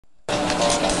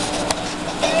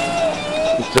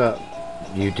What's up,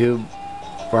 YouTube?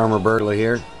 Farmer Birdley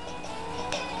here.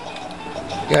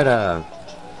 Got a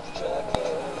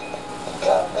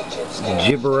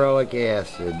Gibberellic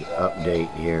Acid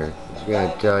update here. I'm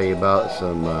going to tell you about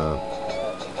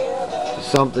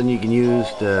something you can use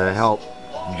to help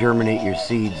germinate your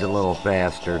seeds a little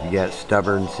faster if you got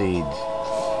stubborn seeds.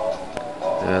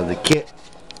 The kit,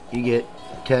 you get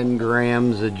 10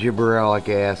 grams of Gibberellic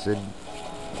Acid.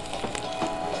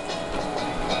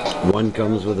 One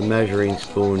comes with a measuring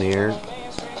spoon here.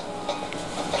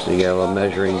 So you got a little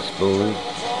measuring spoon.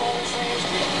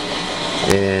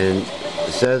 And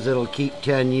it says it'll keep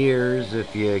 10 years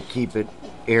if you keep it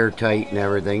airtight and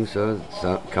everything. So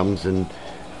it comes in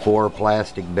 4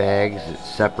 plastic bags. It's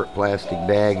separate plastic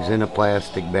bags in a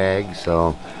plastic bag.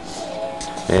 So,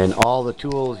 and all the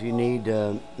tools you need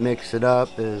to mix it up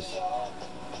is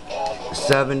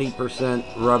 70%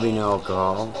 rubbing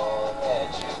alcohol.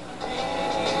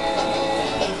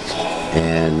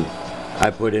 And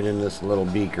I put it in this little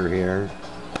beaker here.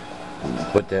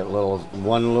 Put that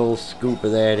one little scoop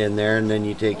of that in there, and then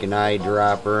you take an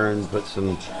eyedropper and put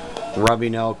some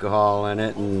rubbing alcohol in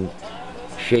it and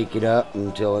shake it up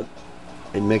until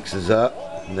it mixes up.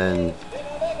 And then,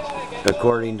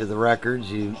 according to the records,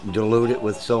 you dilute it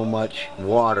with so much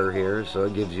water here, so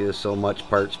it gives you so much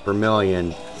parts per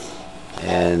million.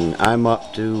 And I'm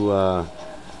up to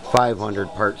 500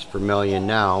 parts per million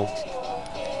now.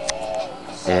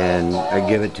 And I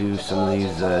give it to some of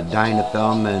these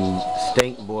Dynafilm and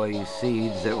Stank Boy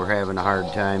seeds that were having a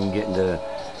hard time getting to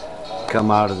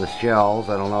come out of the shells.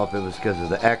 I don't know if it was because of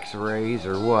the x-rays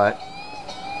or what.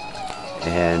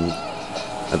 And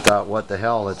I thought, what the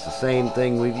hell, it's the same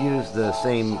thing. We've used the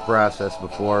same process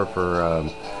before for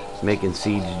making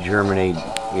seeds germinate,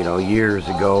 you know, years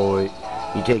ago.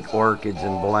 You take orchids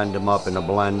and blend them up in a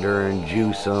blender and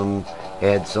juice them,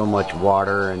 add so much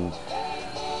water, and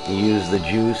you use the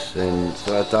juice. And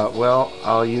so I thought, well,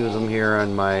 I'll use them here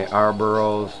on my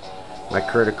arboros, my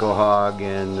critical hog,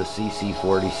 and the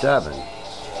CC47.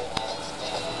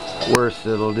 Worst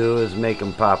it'll do is make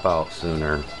them pop out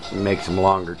sooner. It makes them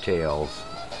longer tails.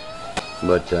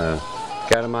 But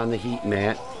got them on the heat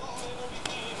mat.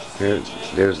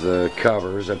 There's the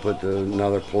covers. I put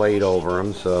another plate over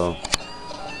them. So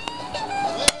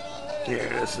here,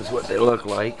 this is what they look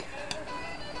like.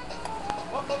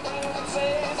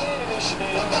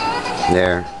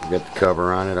 There, got the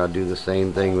cover on it. I'll do the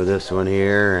same thing with this one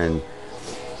here, and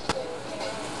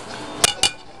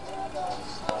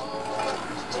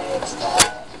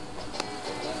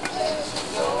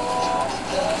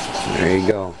there you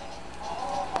go.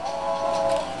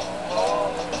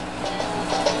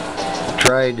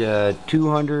 Tried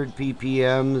 200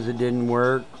 ppms, it didn't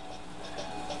work.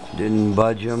 Didn't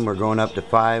budge them. We're going up to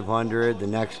 500. The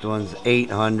next one's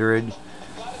 800.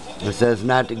 It says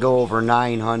not to go over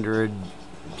 900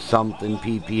 something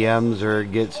ppms or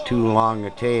it gets too long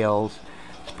of tails.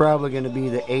 It's probably going to be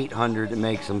the 800 that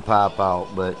makes them pop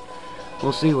out, but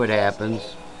we'll see what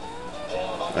happens.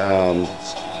 We'll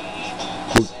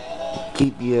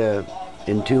keep you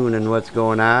in tune on what's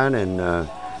going on and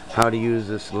how to use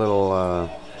this little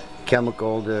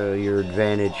chemical to your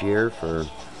advantage here for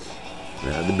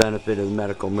the benefit of the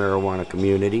medical marijuana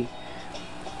community.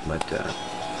 But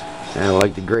and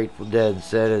like the Grateful Dead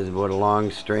said, is what a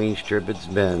long, strange trip it's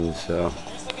been. So,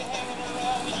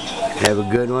 have a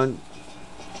good one.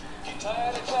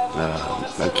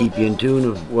 I'll keep you in tune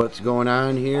of what's going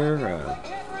on here.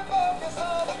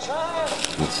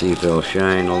 Let's see if it'll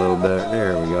shine a little bit.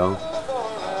 There we go.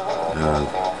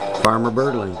 Farmer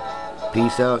Birdling.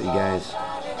 Peace out, you guys.